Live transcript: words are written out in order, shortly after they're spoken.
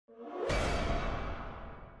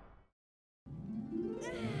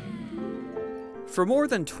For more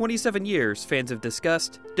than 27 years, fans have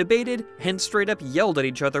discussed, debated, and straight up yelled at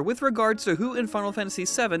each other with regards to who in Final Fantasy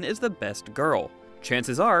VII is the best girl.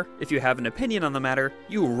 Chances are, if you have an opinion on the matter,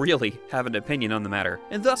 you really have an opinion on the matter,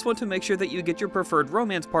 and thus want to make sure that you get your preferred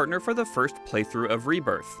romance partner for the first playthrough of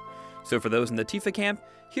Rebirth. So for those in the Tifa camp,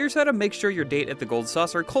 here's how to make sure your date at the Gold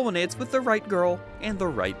Saucer culminates with the right girl and the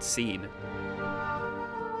right scene.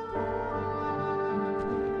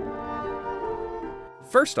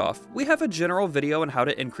 First off, we have a general video on how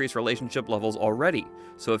to increase relationship levels already,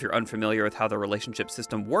 so if you're unfamiliar with how the relationship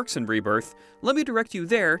system works in Rebirth, let me direct you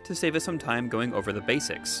there to save us some time going over the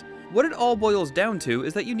basics. What it all boils down to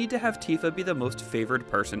is that you need to have Tifa be the most favored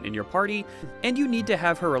person in your party, and you need to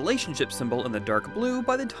have her relationship symbol in the dark blue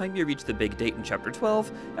by the time you reach the big date in Chapter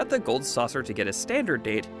 12 at the Gold Saucer to get a standard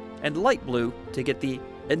date, and light blue to get the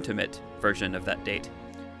intimate version of that date.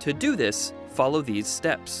 To do this, follow these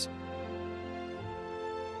steps.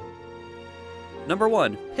 Number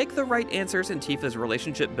 1. Pick the right answers in Tifa's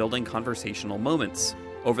relationship-building conversational moments.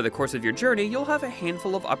 Over the course of your journey, you'll have a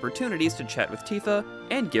handful of opportunities to chat with Tifa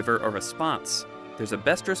and give her a response. There's a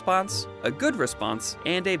best response, a good response,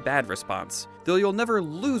 and a bad response. Though you'll never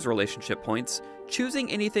lose relationship points,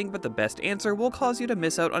 choosing anything but the best answer will cause you to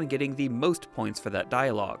miss out on getting the most points for that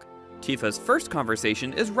dialogue. Tifa's first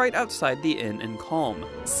conversation is right outside the inn in Calm.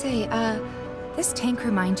 Say, this tank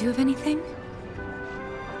remind you of anything?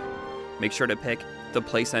 Make sure to pick the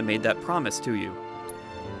place I made that promise to you.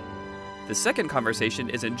 The second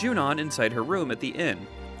conversation is in Junon inside her room at the inn.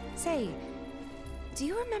 Say, do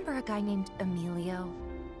you remember a guy named Emilio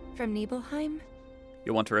from Nibelheim?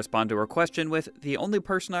 You'll want to respond to her question with, the only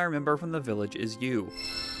person I remember from the village is you.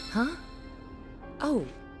 Huh? Oh.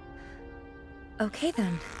 Okay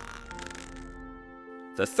then.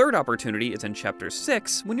 The third opportunity is in Chapter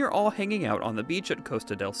 6, when you're all hanging out on the beach at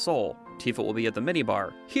Costa del Sol. Tifa will be at the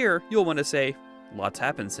minibar. Here, you'll want to say, lots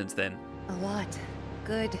happened since then. A lot.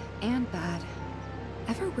 Good and bad.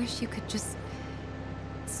 Ever wish you could just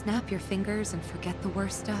snap your fingers and forget the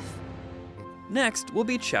worst stuff? Next will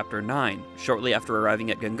be Chapter 9. Shortly after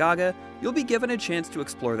arriving at Gongaga, you'll be given a chance to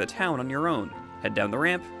explore the town on your own. Head down the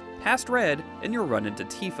ramp, past Red, and you'll run into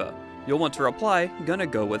Tifa. You'll want to reply, gonna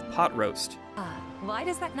go with pot roast. Why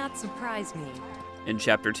does that not surprise me? In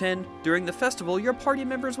Chapter 10, during the festival, your party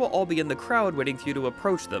members will all be in the crowd waiting for you to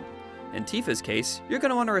approach them. In Tifa's case, you're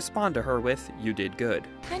going to want to respond to her with, you did good.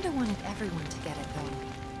 Kinda wanted everyone to get it though.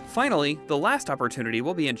 Finally, the last opportunity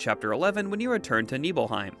will be in Chapter 11 when you return to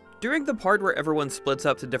Nibelheim. During the part where everyone splits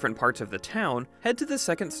up to different parts of the town, head to the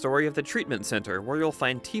second story of the treatment center where you'll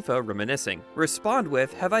find Tifa reminiscing. Respond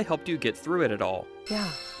with, have I helped you get through it at all?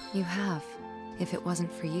 Yeah, you have. If it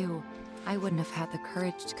wasn't for you, I wouldn't have had the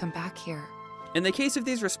courage to come back here. In the case of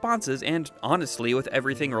these responses, and honestly with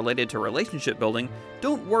everything related to relationship building,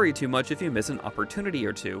 don't worry too much if you miss an opportunity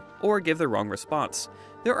or two, or give the wrong response.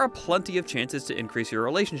 There are plenty of chances to increase your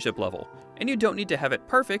relationship level, and you don't need to have it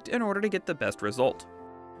perfect in order to get the best result.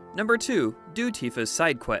 Number 2. Do Tifa's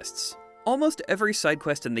side quests. Almost every side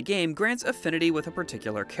quest in the game grants affinity with a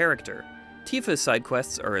particular character. Tifa's side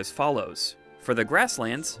quests are as follows. For the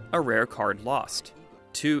Grasslands, a rare card lost.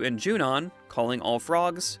 2 in Junon, calling all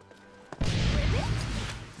frogs,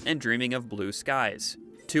 and dreaming of blue skies.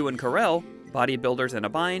 2 in Corel, bodybuilders in a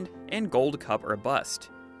bind, and gold cup or bust.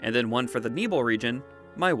 And then 1 for the Nibel region,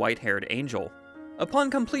 my white-haired angel.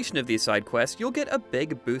 Upon completion of these side quests, you'll get a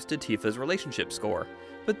big boost to Tifa's relationship score,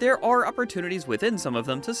 but there are opportunities within some of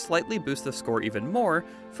them to slightly boost the score even more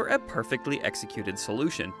for a perfectly executed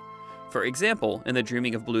solution. For example, in the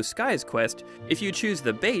Dreaming of Blue Skies quest, if you choose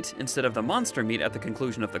the bait instead of the monster meat at the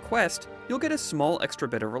conclusion of the quest, you'll get a small extra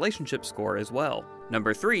bit of relationship score as well.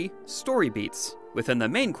 Number 3. Story beats. Within the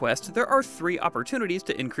main quest, there are 3 opportunities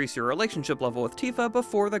to increase your relationship level with Tifa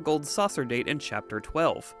before the Gold Saucer date in Chapter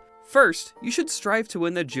 12. First, you should strive to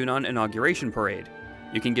win the Junon Inauguration Parade.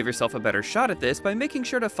 You can give yourself a better shot at this by making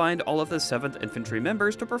sure to find all of the 7th Infantry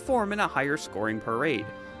members to perform in a higher scoring parade.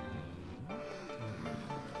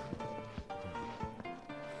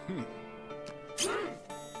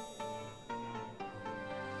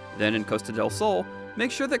 Then in Costa del Sol,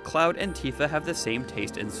 make sure that Cloud and Tifa have the same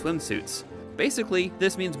taste in swimsuits. Basically,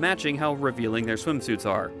 this means matching how revealing their swimsuits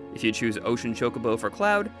are. If you choose Ocean Chocobo for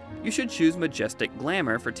Cloud, you should choose Majestic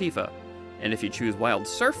Glamour for Tifa. And if you choose Wild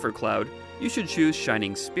Surf for Cloud, you should choose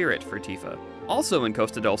Shining Spirit for Tifa. Also in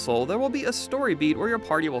Costa del Sol, there will be a story beat where your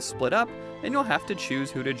party will split up, and you'll have to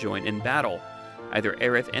choose who to join in battle. Either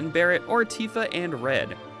Aerith and Barret, or Tifa and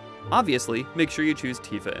Red. Obviously, make sure you choose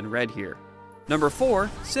Tifa and Red here. Number 4.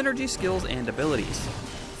 Synergy skills and abilities.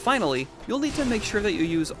 Finally, you'll need to make sure that you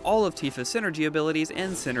use all of Tifa's synergy abilities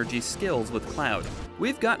and synergy skills with Cloud.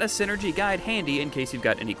 We've got a synergy guide handy in case you've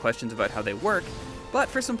got any questions about how they work, but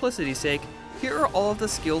for simplicity's sake, here are all of the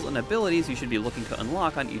skills and abilities you should be looking to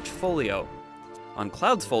unlock on each folio. On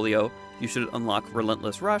Cloud's folio, you should unlock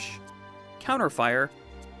Relentless Rush, Counterfire,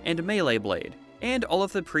 and Melee Blade, and all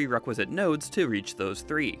of the prerequisite nodes to reach those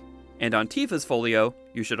three. And on Tifa's folio,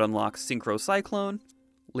 you should unlock Synchro Cyclone,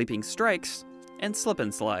 Leaping Strikes, and Slip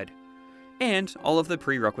and Slide, and all of the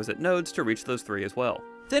prerequisite nodes to reach those three as well.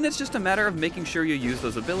 Then it's just a matter of making sure you use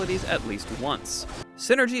those abilities at least once.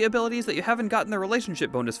 Synergy abilities that you haven't gotten the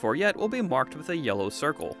relationship bonus for yet will be marked with a yellow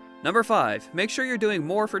circle. Number 5, make sure you're doing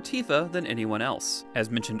more for Tifa than anyone else. As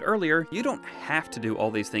mentioned earlier, you don't have to do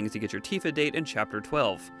all these things to get your Tifa date in Chapter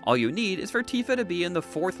 12. All you need is for Tifa to be in the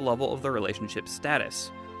 4th level of the relationship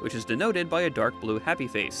status, which is denoted by a dark blue happy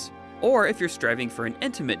face. Or if you're striving for an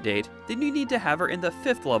intimate date, then you need to have her in the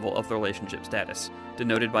 5th level of the relationship status,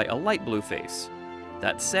 denoted by a light blue face.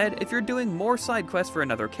 That said, if you're doing more side quests for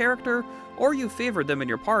another character, or you favored them in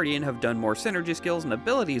your party and have done more synergy skills and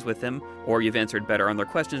abilities with them, or you've answered better on their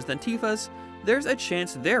questions than Tifa's, there's a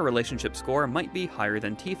chance their relationship score might be higher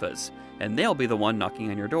than Tifa's, and they'll be the one knocking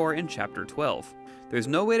on your door in Chapter 12. There's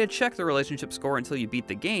no way to check the relationship score until you beat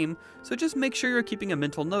the game, so just make sure you're keeping a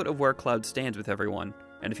mental note of where Cloud stands with everyone.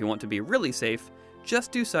 And if you want to be really safe,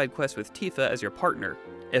 just do side quests with Tifa as your partner.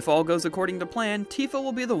 If all goes according to plan, Tifa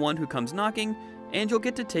will be the one who comes knocking, and you'll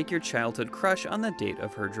get to take your childhood crush on the date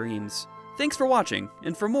of her dreams. Thanks for watching,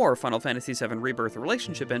 and for more Final Fantasy VII Rebirth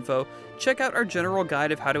relationship info, check out our general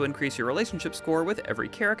guide of how to increase your relationship score with every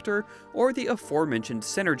character, or the aforementioned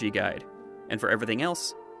synergy guide. And for everything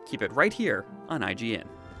else, keep it right here on IGN.